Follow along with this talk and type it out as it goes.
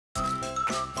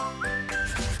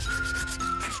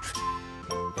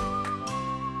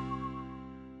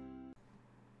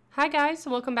Hi guys,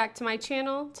 welcome back to my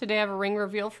channel. Today I have a ring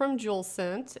reveal from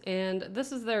JewelScent, and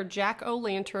this is their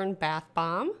Jack-o'-lantern bath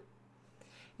bomb.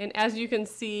 And as you can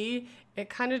see,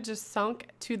 it kind of just sunk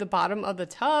to the bottom of the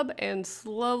tub and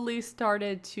slowly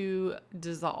started to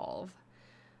dissolve.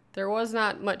 There was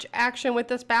not much action with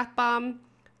this bath bomb,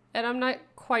 and I'm not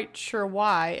quite sure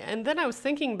why. And then I was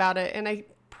thinking about it, and I'm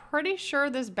pretty sure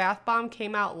this bath bomb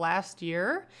came out last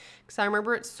year because I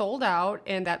remember it sold out,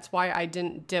 and that's why I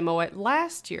didn't demo it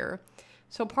last year.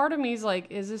 So part of me is like,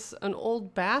 is this an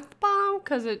old bath bomb?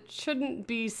 Because it shouldn't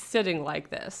be sitting like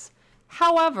this.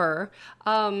 However,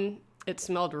 it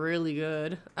smelled really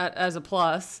good as a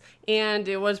plus, and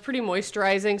it was pretty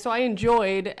moisturizing, so I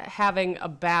enjoyed having a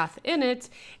bath in it.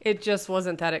 It just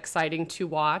wasn't that exciting to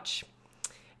watch.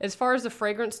 As far as the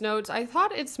fragrance notes, I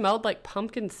thought it smelled like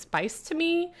pumpkin spice to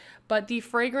me, but the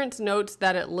fragrance notes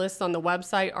that it lists on the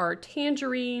website are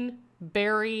tangerine,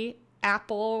 berry,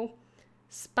 apple,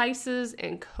 spices,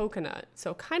 and coconut.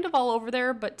 So kind of all over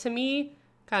there, but to me,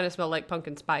 kind of smelled like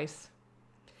pumpkin spice.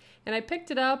 And I picked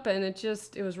it up and it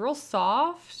was real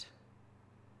soft,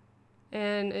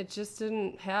 and it just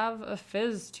didn't have a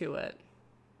fizz to it.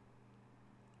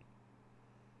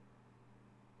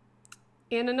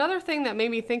 And another thing that made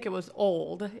me think it was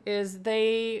old is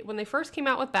when they first came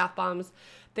out with bath bombs,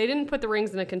 they didn't put the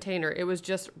rings in a container. It was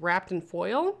just wrapped in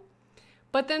foil.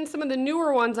 But then some of the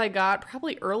newer ones I got,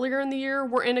 probably earlier in the year,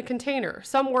 were in a container.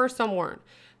 Some were, some weren't.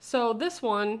 So this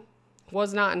one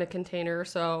was not in a container,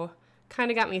 so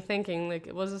kind of got me thinking, like,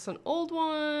 was this an old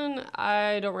one?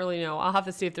 I don't really know. I'll have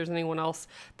to see if there's anyone else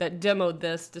that demoed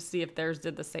this to see if theirs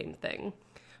did the same thing.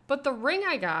 But the ring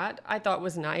I got, I thought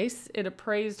was nice. It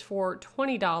appraised for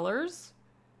 $20.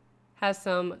 Has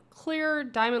some clear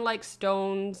diamond-like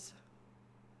stones.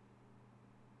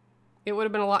 It would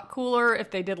have been a lot cooler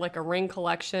if they did like a ring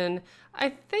collection. I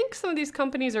think some of these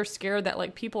companies are scared that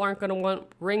like people aren't going to want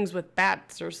rings with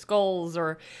bats or skulls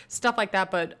or stuff like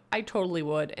that, but I totally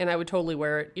would, and I would totally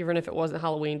wear it even if it wasn't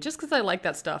Halloween, just because I like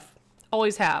that stuff.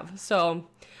 Always have. So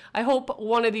I hope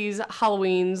one of these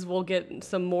Halloweens will get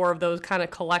some more of those kind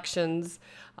of collections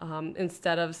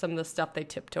instead of some of the stuff they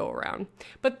tiptoe around.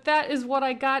 But that is what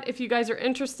I got. If you guys are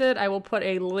interested, I will put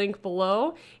a link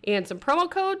below and some promo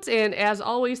codes. And as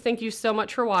always, thank you so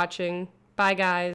much for watching. Bye, guys.